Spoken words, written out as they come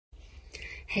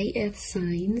Hey Earth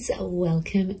signs,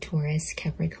 welcome Taurus,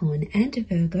 Capricorn and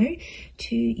Virgo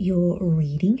to your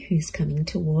reading, who's coming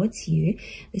towards you.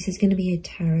 This is going to be a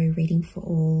tarot reading for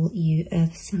all you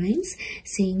Earth signs,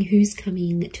 seeing who's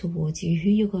coming towards you, who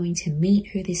you're going to meet,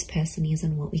 who this person is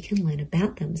and what we can learn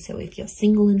about them. So if you're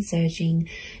single and searching,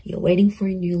 you're waiting for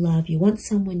a new love, you want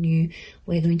someone new,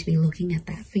 we're going to be looking at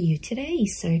that for you today.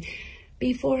 So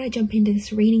before I jump into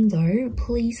this reading though,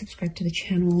 please subscribe to the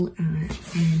channel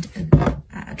and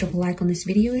drop a like on this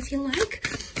video if you like.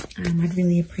 I'd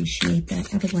really appreciate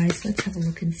that. Otherwise, let's have a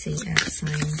look and see Earth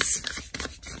signs.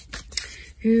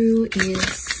 Who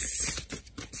is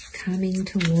coming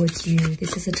towards you?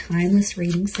 This is a timeless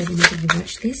reading, so whenever you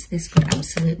watch this could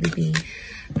absolutely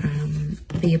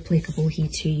be applicable here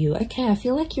to you. Okay, I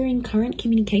feel like you're in current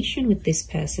communication with this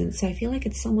person, so I feel like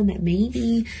it's someone that may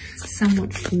be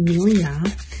somewhat familiar.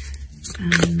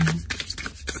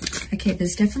 Okay,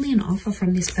 there's definitely an offer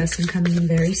from this person coming in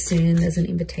very soon. There's an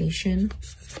invitation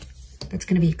that's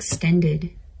going to be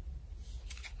extended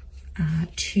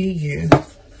to you.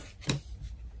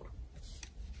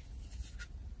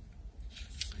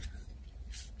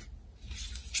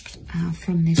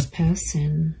 From this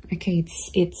person. Okay,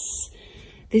 it's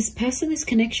this person, this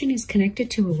connection is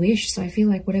connected to a wish. So I feel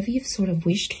like whatever you've sort of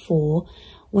wished for,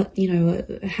 what, you know,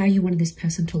 how you wanted this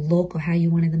person to look or how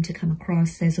you wanted them to come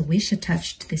across, there's a wish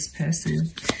attached to this person.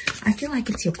 I feel like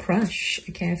it's your crush.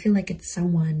 Okay, I feel like it's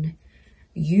someone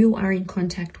you are in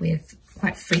contact with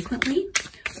quite frequently,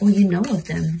 or you know of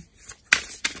them.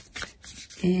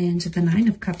 And the Nine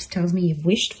of Cups tells me you've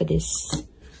wished for this.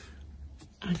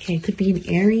 Okay, could be an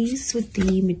Aries with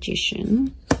the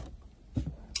Magician.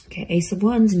 Okay, Ace of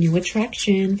Wands, new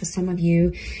attraction for some of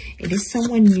you. It is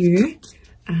someone new,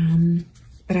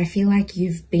 but I feel like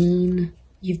you've been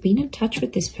in touch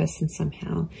with this person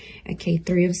somehow. Okay,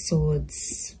 Three of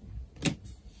Swords.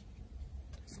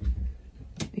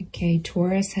 Okay,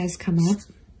 Taurus has come up.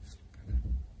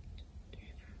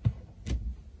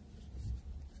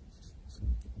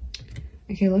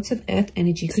 Okay, lots of Earth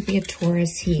energy. Could be a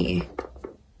Taurus here.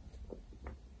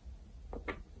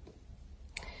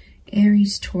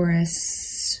 Aries,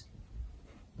 Taurus.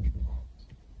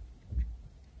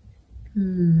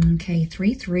 Okay,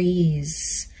 3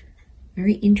 threes.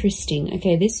 Very interesting.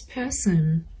 Okay, this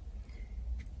person,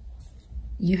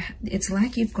 it's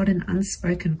like you've got an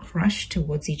unspoken crush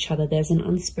towards each other. There's an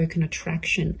unspoken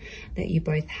attraction that you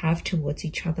both have towards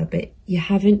each other, but you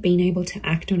haven't been able to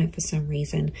act on it for some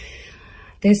reason.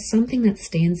 There's something that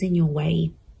stands in your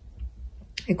way.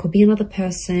 It could be another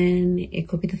person. It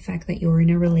could be the fact that you're in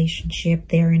a relationship,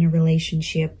 they're in a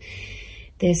relationship.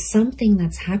 There's something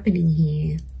that's happening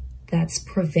here that's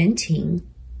preventing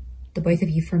the both of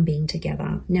you from being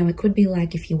together. Now, it could be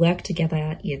like if you work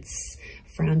together, it's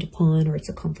frowned upon, or it's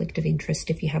a conflict of interest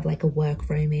if you have like a work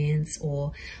romance,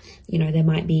 or, you know, there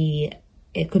might be,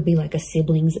 it could be like a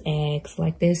sibling's ex.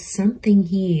 Like there's something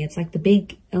here. It's like the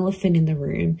big elephant in the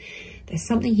room. There's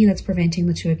something here that's preventing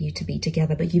the two of you to be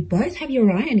together, but you both have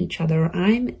your eye on each other.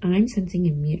 I'm sensing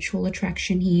a mutual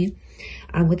attraction here.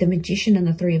 With the Magician and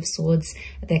the Three of Swords,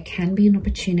 there can be an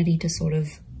opportunity to sort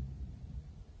of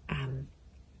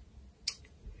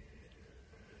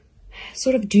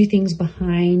do things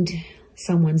behind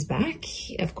someone's back.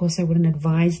 Of course, I wouldn't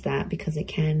advise that because it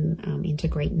can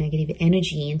integrate negative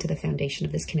energy into the foundation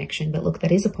of this connection. But look,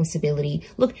 that is a possibility.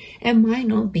 Look, it might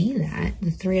not be that.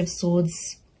 The Three of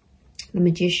Swords, the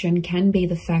Magician, can be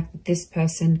the fact that this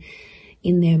person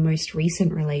in their most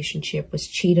recent relationship was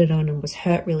cheated on and was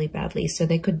hurt really badly. So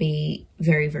they could be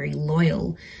very, very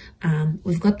loyal.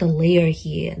 We've got the Leo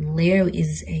here, and Leo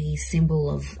is a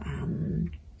symbol of...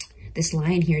 this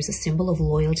lion here is a symbol of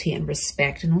loyalty and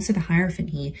respect, and also the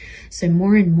Hierophant here. So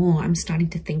more and more, I'm starting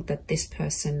to think that this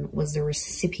person was the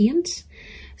recipient.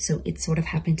 So it sort of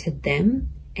happened to them,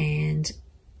 and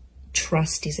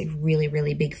trust is a really,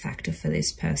 really big factor for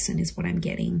this person is what I'm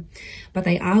getting. But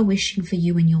they are wishing for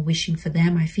you and you're wishing for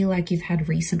them. I feel like you've had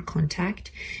recent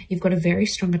contact. You've got a very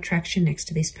strong attraction next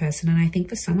to this person. And I think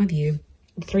for some of you,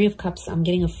 the Three of Cups, I'm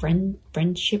getting a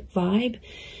friendship vibe.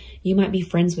 You might be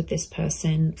friends with this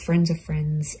person, friends of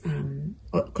friends.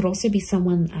 Or it could also be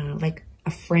someone like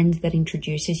a friend that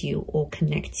introduces you or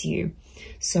connects you.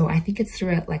 So I think it's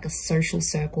through like a social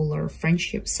circle or a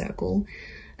friendship circle.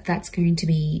 That's going to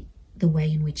be the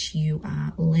way in which you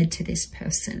are led to this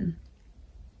person.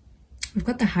 We've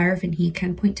got the Hierophant here,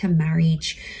 can point to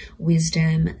marriage,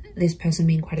 wisdom, this person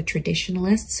being quite a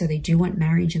traditionalist, so they do want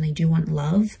marriage and they do want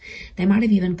love. They might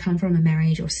have even come from a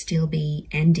marriage or still be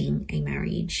ending a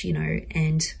marriage, you know,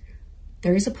 and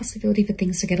there is a possibility for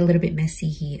things to get a little bit messy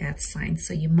here, Earth signs.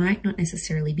 So you might not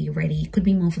necessarily be ready. It could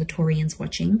be more for the Taurians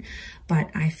watching, but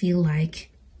I feel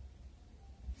like,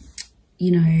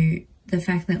 you know, the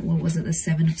fact that, what was it, the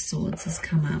Seven of Swords has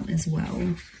come up as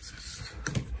well.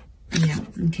 Yeah,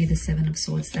 okay, the Seven of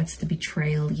Swords, that's the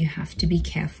betrayal. You have to be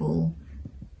careful.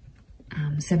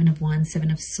 Seven of Wands,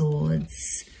 Seven of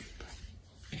Swords.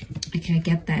 Okay, I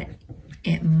get that.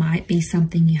 It might be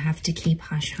something you have to keep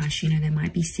hush-hush. You know, there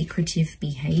might be secretive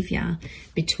behavior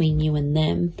between you and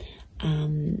them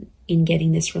in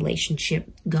getting this relationship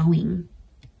going.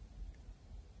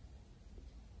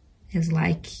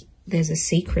 There's a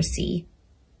secrecy.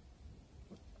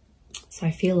 So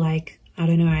I feel like, I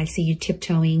don't know, I see you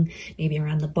tiptoeing maybe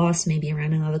around the boss, maybe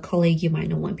around another colleague. You might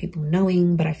not want people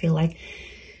knowing, but I feel like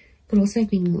could also have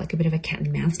been like a bit of a cat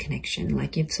and mouse connection.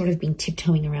 Like you've sort of been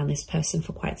tiptoeing around this person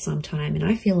for quite some time. And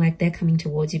I feel like they're coming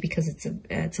towards you because it's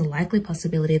a likely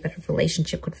possibility that a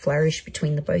relationship could flourish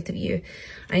between the both of you.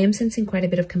 I am sensing quite a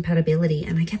bit of compatibility,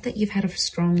 and I get that you've had a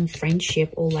strong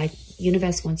friendship, or like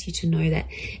universe wants you to know that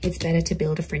it's better to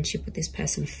build a friendship with this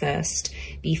person first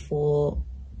before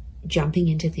jumping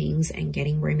into things and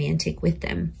getting romantic with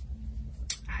them,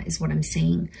 is what I'm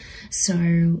seeing.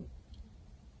 So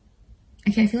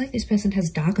okay, I feel like this person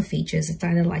has darker features. It's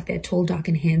either like they're tall, dark,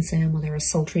 and handsome, or they're a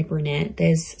sultry brunette.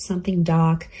 There's something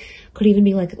dark, could even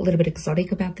be like a little bit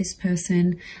exotic about this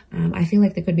person. I feel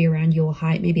like they could be around your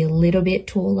height, maybe a little bit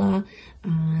taller.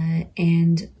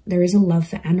 And there is a love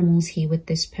for animals here with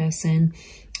this person.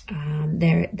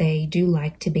 They do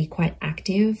like to be quite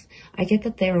active. I get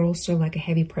that they're also like a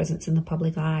heavy presence in the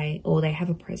public eye, or they have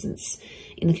a presence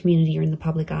in the community or in the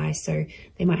public eye. So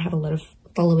they might have a lot of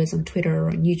followers on Twitter or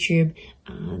on YouTube.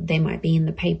 They might be in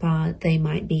the paper. They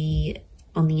might be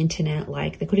on the internet.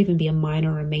 Like they could even be a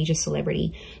minor or a major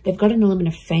celebrity. They've got an element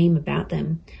of fame about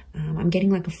them. I'm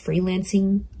getting like a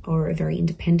freelancing or a very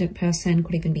independent person.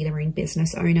 Could even be their own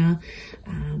business owner.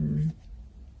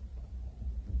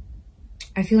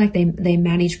 I feel like they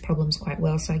manage problems quite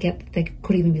well. So I get that they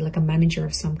could even be like a manager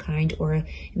of some kind or a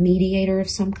mediator of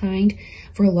some kind.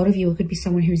 For a lot of you, it could be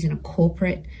someone who's in a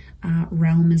corporate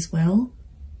realm as well.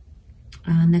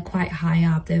 They're quite high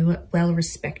up. They're well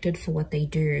respected for what they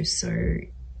do. So,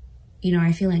 you know,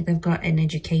 I feel like they've got an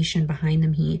education behind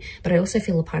them here. But I also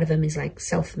feel a part of them is like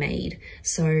self-made.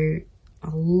 So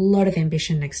a lot of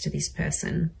ambition next to this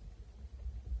person.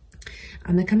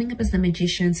 They're coming up as the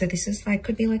Magician. So this is like,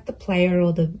 could be like the player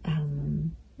or the,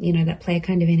 you know, that player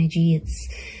kind of energy. It's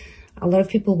a lot of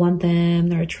people want them.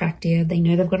 They're attractive. They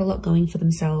know they've got a lot going for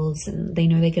themselves, and they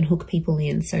know they can hook people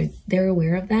in. So they're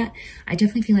aware of that. I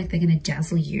definitely feel like they're going to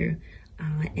dazzle you.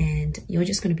 And you're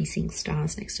just going to be seeing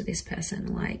stars next to this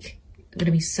person. Like, you're going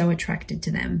to be so attracted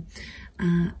to them.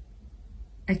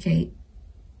 Okay.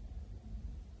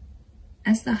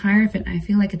 As the Hierophant, I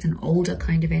feel like it's an older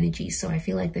kind of energy. So I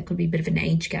feel like there could be a bit of an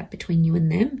age gap between you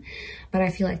and them. But I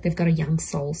feel like they've got a young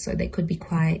soul. So they could be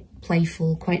quite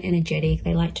playful, quite energetic.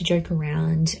 They like to joke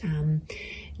around.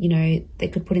 You know, they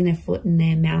could put in their foot in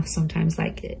their mouth sometimes.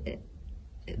 Like,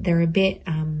 they're a bit,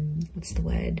 what's the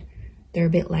word? They're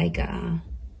a bit like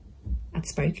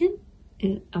outspoken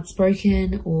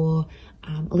or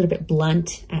a little bit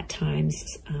blunt at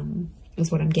times. Is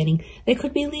what I'm getting. They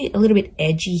could be a little bit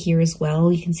edgy here as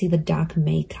well. You can see the dark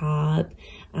makeup,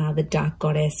 the dark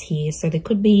goddess here. So they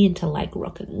could be into like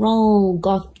rock and roll,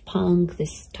 goth punk,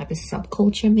 this type of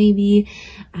subculture maybe.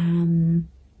 I'm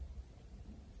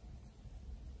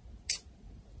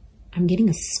getting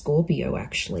a Scorpio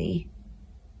actually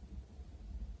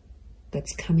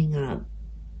that's coming up.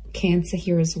 Cancer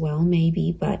here as well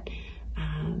maybe, but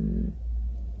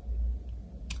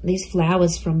these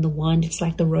flowers from the wand, it's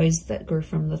like the rose that grew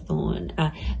from the thorn,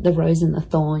 the rose and the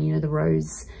thorn, you know, the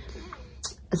rose.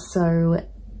 So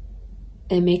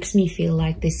it makes me feel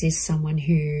like this is someone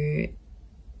who,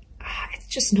 it's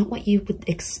just not what you would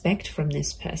expect from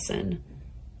this person.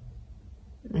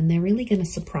 And they're really going to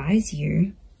surprise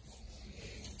you.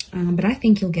 But I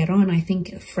think you'll get on. I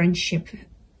think friendship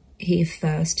here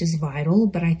first is vital,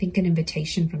 but I think an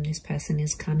invitation from this person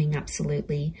is coming,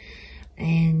 absolutely.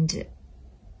 And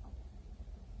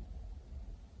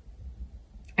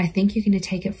I think you're going to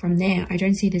take it from there. I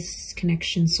don't see this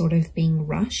connection sort of being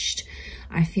rushed.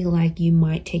 I feel like you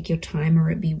might take your time,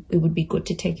 or it would be good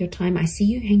to take your time. I see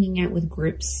you hanging out with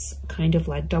groups, kind of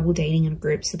like double dating in a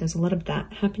group. So there's a lot of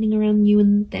that happening around you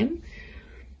and them.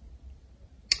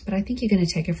 But I think you're going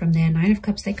to take it from there. Nine of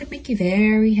Cups, they could make you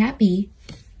very happy,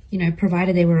 you know,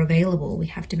 provided they were available. We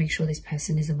have to make sure this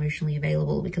person is emotionally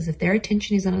available, because if their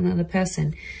attention is on another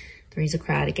person, Three's a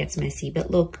crowd, it gets messy.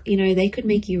 But look, you know, they could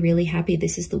make you really happy.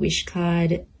 This is the wish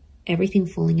card. everything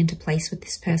falling into place with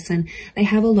this person. They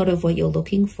have a lot of what you're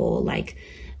looking for, like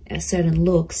certain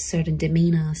looks, certain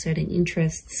demeanor, certain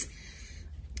interests.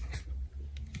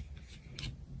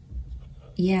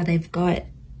 Yeah, they've got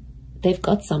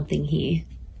something here.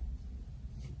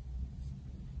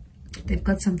 They've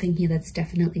got something here that's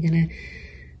definitely going to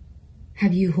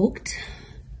have you hooked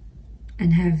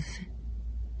and have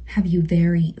you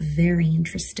very, very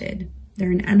interested. They're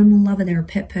an animal lover. They're a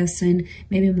pet person,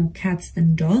 maybe more cats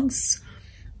than dogs.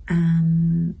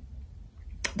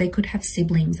 They could have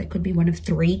siblings. They could be one of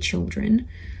 3 children.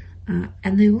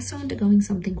 And they're also undergoing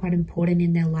something quite important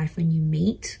in their life when you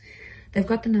meet. They've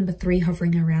got the number 3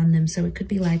 hovering around them. So it could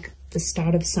be like the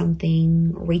start of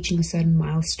something, reaching a certain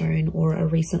milestone, or a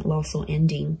recent loss or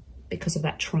ending because of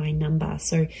that trine number.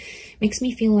 So it makes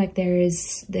me feel like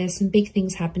there's some big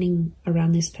things happening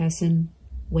around this person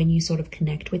when you sort of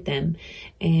connect with them,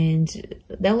 and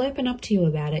they'll open up to you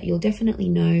about it. You'll definitely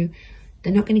know.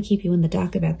 They're not going to keep you in the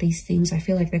dark about these things. I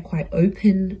feel like they're quite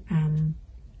open.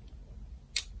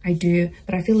 I do,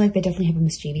 but I feel like they definitely have a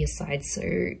mischievous side. So,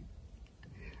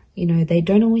 you know, they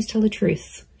don't always tell the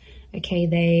truth. Okay,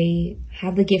 they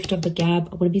have the gift of the gab.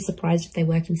 I wouldn't be surprised if they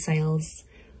work in sales.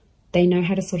 They know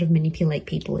how to sort of manipulate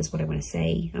people is what I want to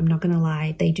say. I'm not going to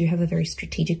lie. They do have a very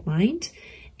strategic mind,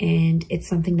 and it's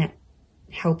something that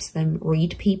helps them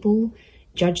read people,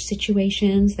 judge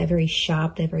situations. They're very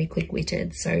sharp. They're very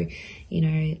quick-witted. So, you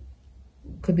know,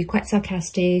 could be quite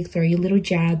sarcastic, throw you little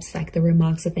jabs, like the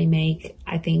remarks that they make,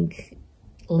 I think,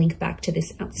 link back to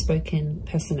this outspoken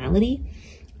personality.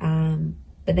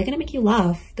 But they're going to make you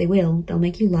laugh. They will. They'll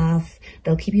make you laugh.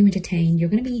 They'll keep you entertained. You're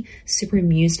going to be super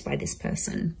amused by this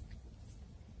person.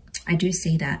 I do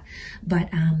see that. But,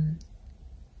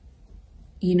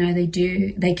 you know,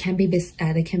 they can be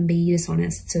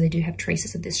dishonest. So they do have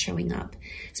traces of this showing up,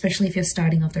 especially if you're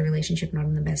starting off the relationship not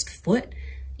on the best foot.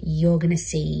 You're going to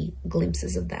see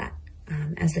glimpses of that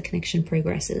as the connection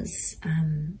progresses.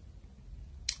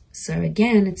 So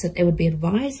again, it would be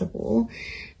advisable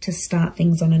to start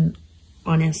things on an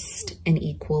honest and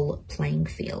equal playing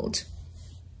field.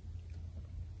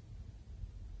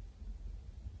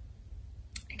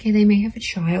 Okay, they may have a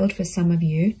child for some of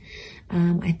you.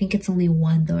 I think it's only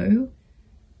 1 though.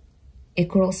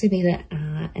 It could also be that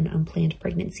an unplanned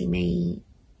pregnancy may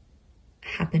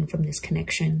happen from this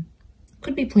connection.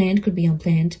 Could be planned, could be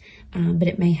unplanned, but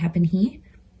it may happen here.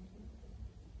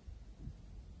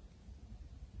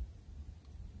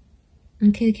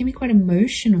 Okay, they can be quite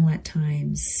emotional at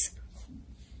times.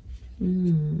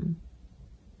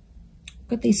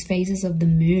 Got these phases of the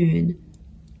moon.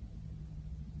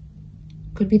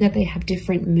 Could be that they have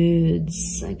different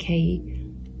moods, okay?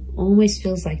 Almost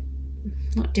feels like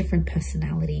not different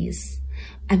personalities.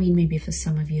 I mean, maybe for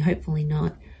some of you, hopefully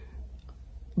not.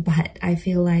 But I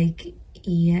feel like,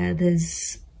 yeah,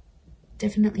 there's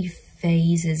definitely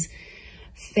phases.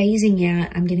 Phasing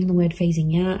out, I'm getting the word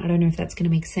phasing out. I don't know if that's going to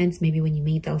make sense. Maybe when you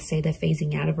meet, they'll say they're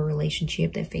phasing out of a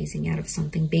relationship. They're phasing out of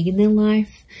something big in their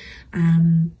life.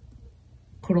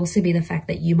 Could also be the fact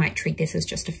that you might treat this as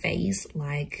just a phase.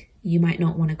 Like, you might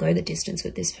not want to go the distance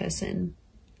with this person.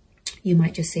 You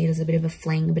might just see it as a bit of a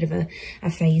fling, a bit of a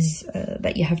phase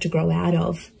that you have to grow out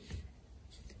of.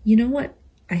 You know what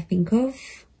I think of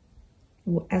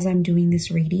as I'm doing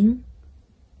this reading?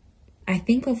 I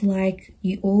think of like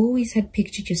you always had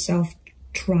pictured yourself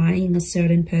trying a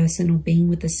certain person or being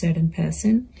with a certain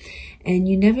person, and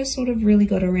you never sort of really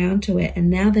got around to it, and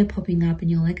now they're popping up and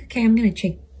you're like, okay, I'm going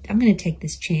to take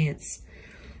this chance.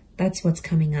 That's what's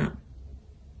coming up.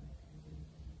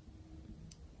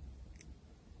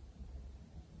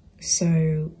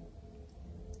 So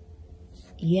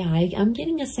yeah, I'm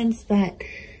getting a sense that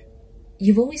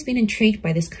you've always been intrigued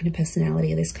by this kind of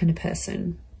personality or this kind of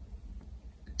person.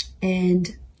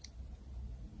 And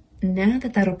now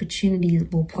that that opportunity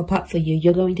will pop up for you,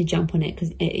 you're going to jump on it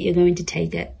because you're going to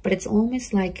take it. But it's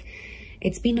almost like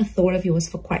it's been a thought of yours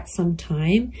for quite some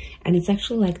time. And it's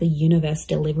actually like the universe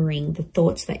delivering the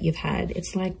thoughts that you've had.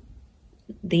 It's like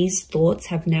these thoughts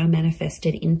have now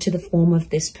manifested into the form of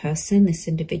this person, this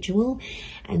individual,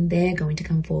 and they're going to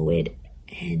come forward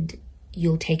and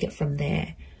you'll take it from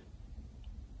there.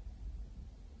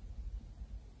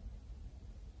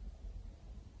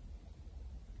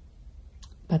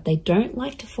 But they don't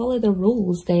like to follow the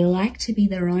rules. They like to be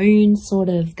their own sort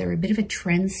of, they're a bit of a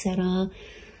trendsetter.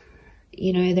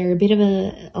 You know, they're a bit of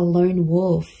a lone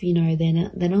wolf. You know, they're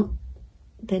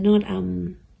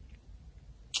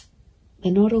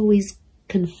not always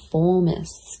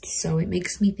conformist. So it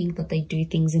makes me think that they do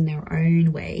things in their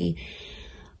own way.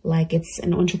 Like it's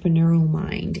an entrepreneurial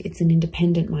mind. It's an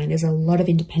independent mind. There's a lot of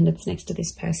independence next to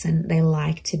this person. They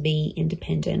like to be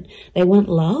independent. They want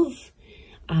love.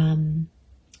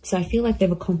 So I feel like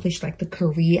they've accomplished like the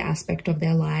career aspect of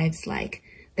their lives. Like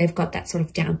they've got that sort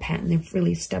of down pat and they've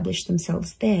really established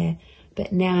themselves there.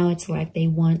 But now it's like they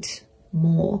want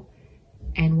more.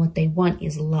 And what they want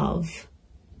is love.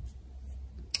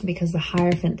 Because the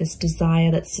Hierophant, this desire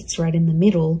that sits right in the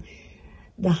middle,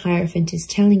 the Hierophant is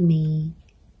telling me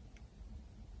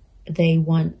they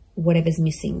want whatever's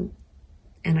missing.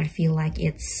 And I feel like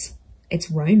it's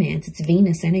romance, it's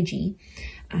Venus energy.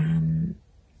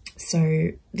 So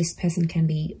this person can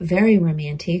be very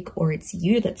romantic, or it's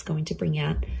you that's going to bring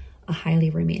out a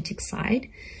highly romantic side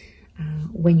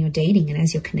when you're dating and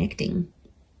as you're connecting.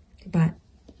 But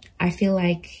I feel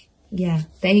like, yeah,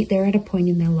 they're at a point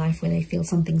in their life where they feel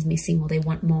something's missing or they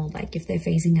want more. Like if they're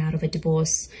phasing out of a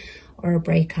divorce or a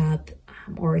breakup,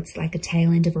 or it's like a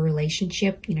tail end of a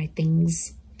relationship, you know,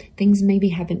 things maybe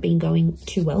haven't been going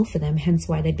too well for them, hence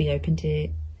why they'd be open to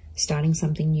starting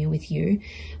something new with you.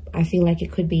 I feel like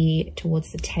it could be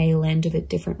towards the tail end of a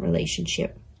different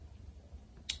relationship.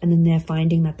 And then they're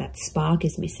finding that that spark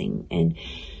is missing, and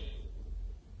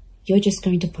you're just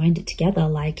going to find it together.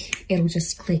 Like it'll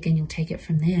just click and you'll take it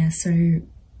from there. So,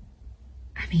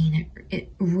 I mean,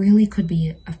 it really could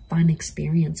be a fun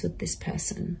experience with this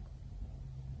person.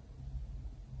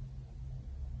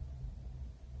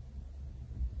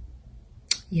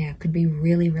 Yeah, it could be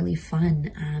really, really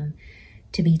fun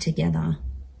to be together.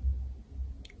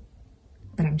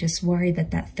 But I'm just worried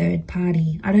that that third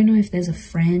party, I don't know if there's a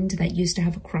friend that used to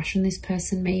have a crush on this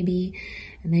person maybe,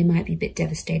 and they might be a bit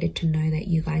devastated to know that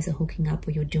you guys are hooking up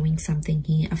or you're doing something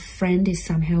here. A friend is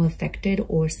somehow affected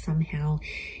or somehow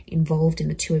involved in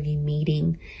the two of you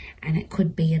meeting, and it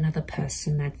could be another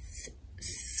person that's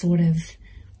sort of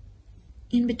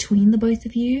in between the both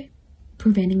of you,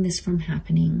 preventing this from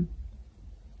happening.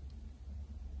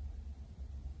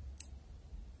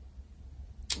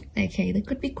 Okay, they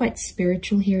could be quite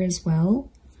spiritual here as well.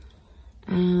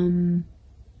 They're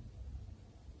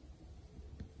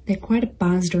quite a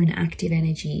buzzed or an active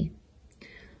energy.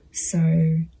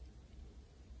 So,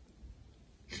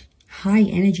 high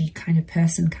energy kind of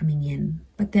person coming in.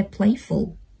 But they're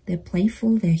playful. They're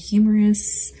playful, they're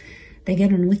humorous. They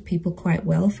get on with people quite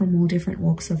well from all different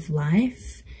walks of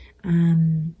life.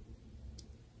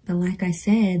 But like I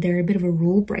said, they're a bit of a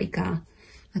rule breaker.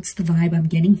 That's the vibe I'm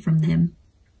getting from them.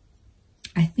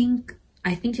 I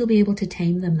think you'll be able to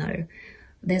tame them though.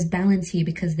 There's balance here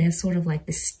because they're sort of like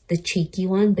the cheeky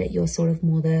one, but you're sort of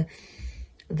more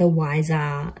the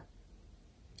wiser,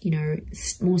 you know,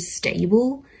 more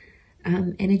stable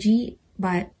energy.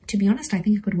 But to be honest, I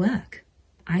think it could work.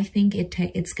 I think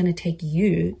it's going to take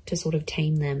you to sort of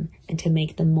tame them and to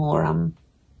make them more,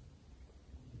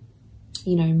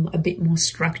 you know, a bit more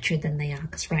structured than they are.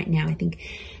 Because right now I think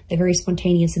they're very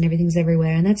spontaneous and everything's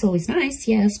everywhere, and that's always nice,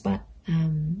 yes, but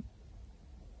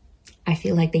I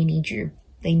feel like they need you.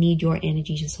 They need your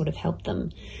energy to sort of help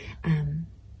them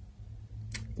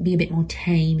be a bit more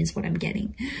tame is what I'm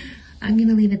getting. I'm going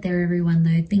to leave it there, everyone,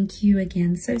 though. Thank you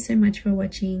again so much for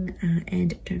watching,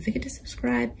 and don't forget to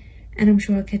subscribe, and I'm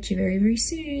sure I'll catch you very, very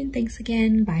soon. Thanks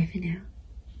again. Bye for now.